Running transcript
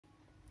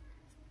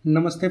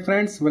Namaste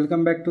friends,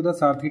 welcome back to the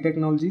Sarthi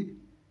technology.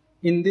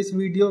 In this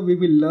video we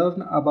will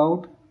learn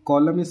about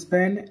column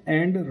span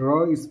and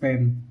row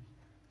span.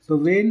 So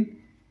when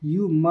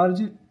you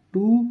merge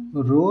two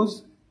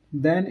rows,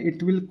 then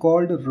it will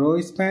called row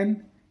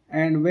span,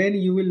 and when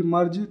you will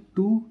merge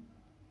two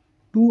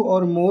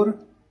or more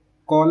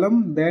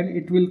column, then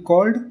it will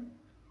called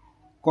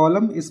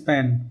column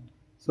span.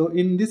 So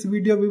in this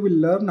video we will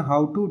learn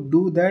how to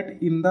do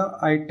that in the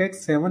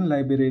iText 7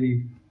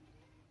 library.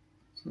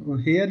 So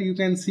here you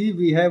can see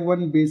we have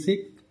one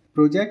basic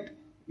project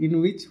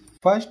in which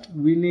first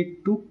we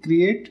need to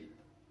create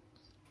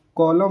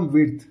column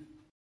width,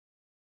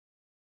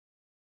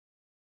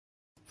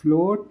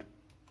 float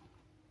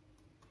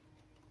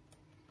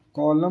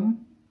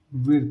column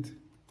width,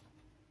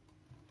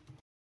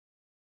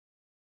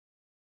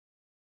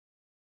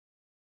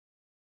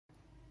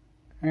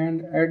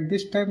 and at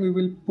this time we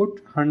will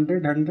put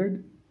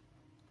 100.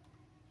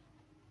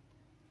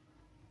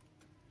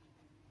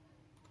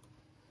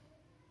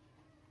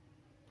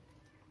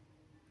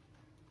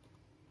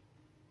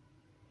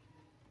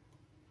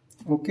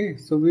 Okay,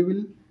 so we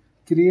will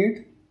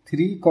create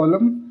 3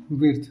 column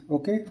width.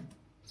 Okay,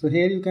 so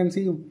here you can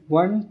see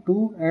 1,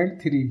 2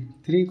 and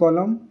 3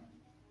 column,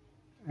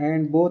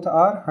 and both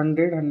are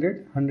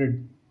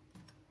 100.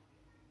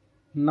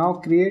 Now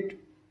create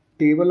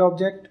table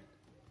object,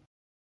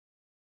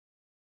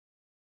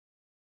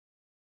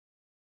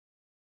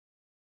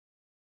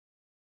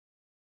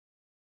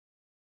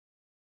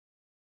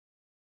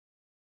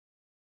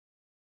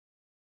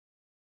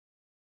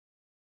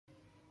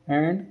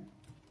 and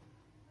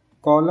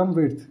column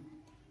width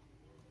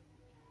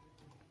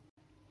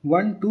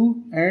 1,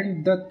 2,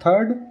 and the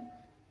third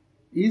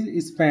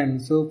is span.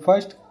 So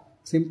first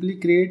simply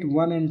create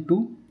 1 and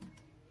 2.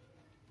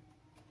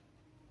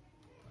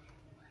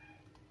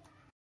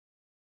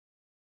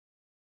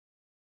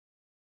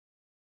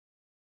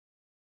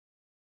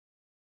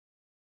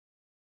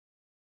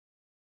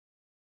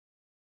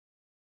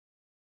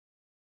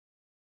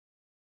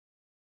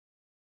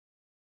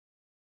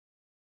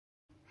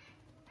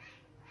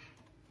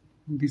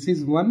 This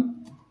is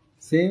 1,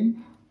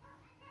 same,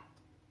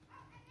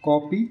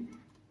 copy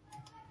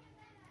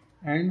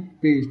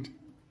and paste.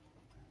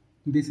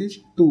 This is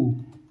 2.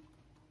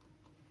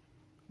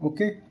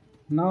 Okay,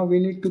 now we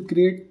need to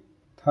create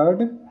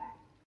third,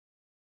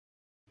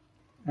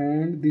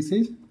 and this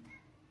is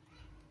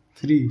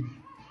 3.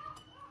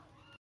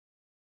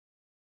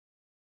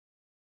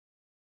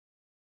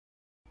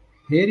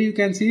 Here you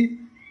can see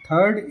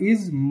third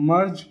is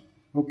merged.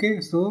 Okay,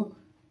 so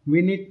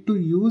we need to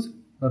use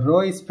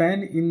row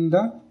span in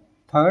the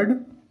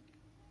third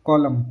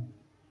column.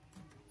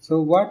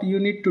 So what you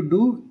need to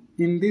do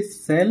in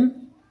this cell,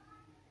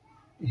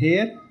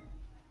 here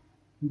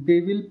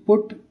we will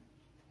put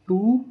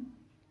 2,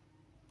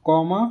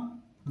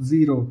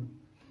 0.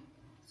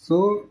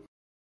 So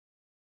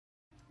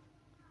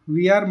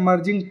we are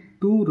merging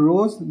 2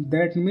 rows,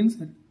 that means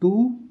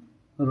 2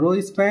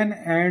 row span,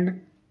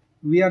 and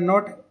we are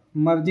not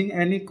merging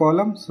any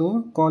column,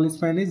 so col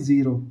span is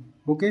 0.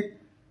 Okay,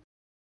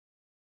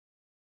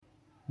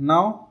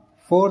 now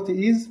fourth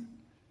is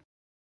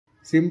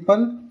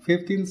simple,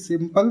 fifth is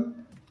simple.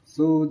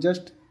 So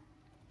just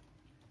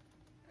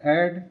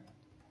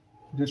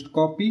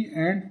copy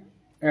and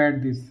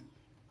add this.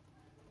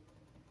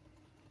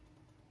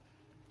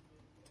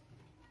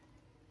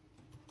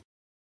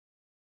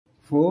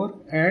 Four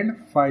and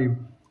 5.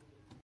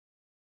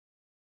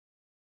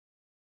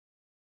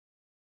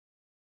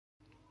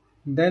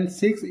 Then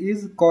 6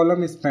 is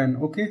column span.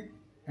 Okay,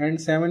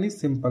 and 7 is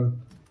simple.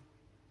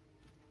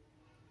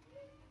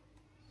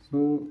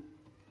 So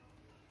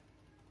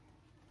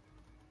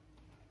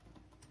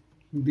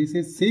this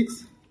is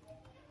 6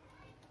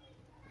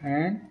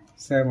 and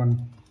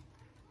 7.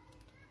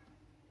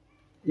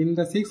 In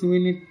the 6 we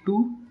need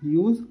to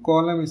use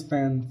column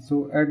span.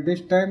 So at this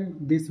time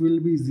this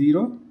will be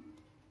 0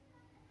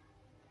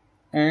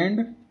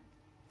 and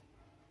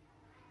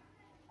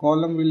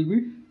column will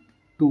be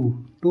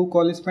 2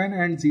 col span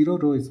and 0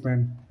 row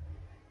span.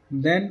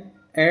 Then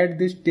add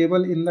this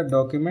table in the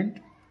document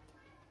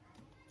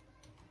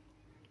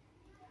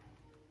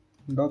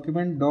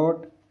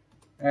dot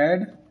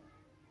add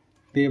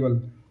table.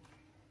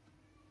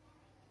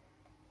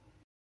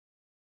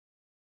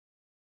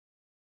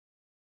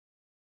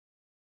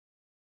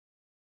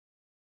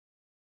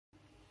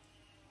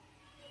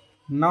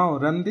 Now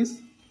run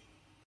this.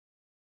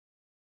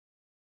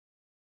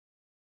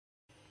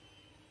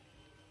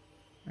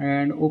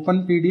 And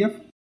open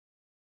PDF,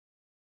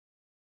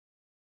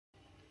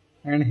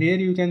 and here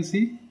you can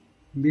see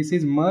this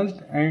is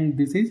merged and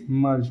this is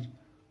merged.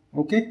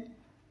 Okay,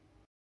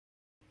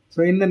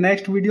 so in the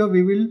next video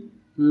we will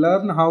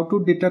learn how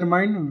to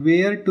determine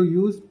where to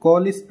use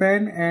col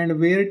span and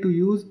where to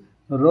use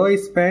row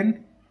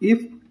span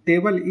if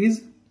table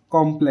is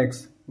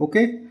complex.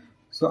 Okay,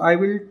 so I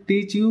will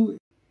teach you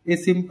a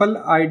simple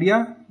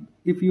idea.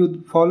 If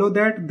you follow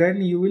that,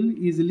 then you will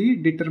easily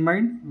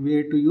determine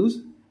where to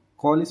use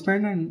col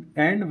span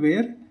and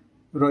where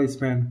row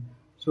span.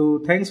 So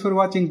thanks for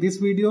watching this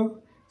video.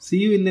 See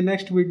you in the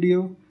next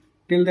video.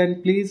 Till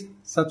then, please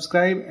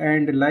subscribe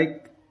and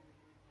like.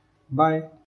 Bye.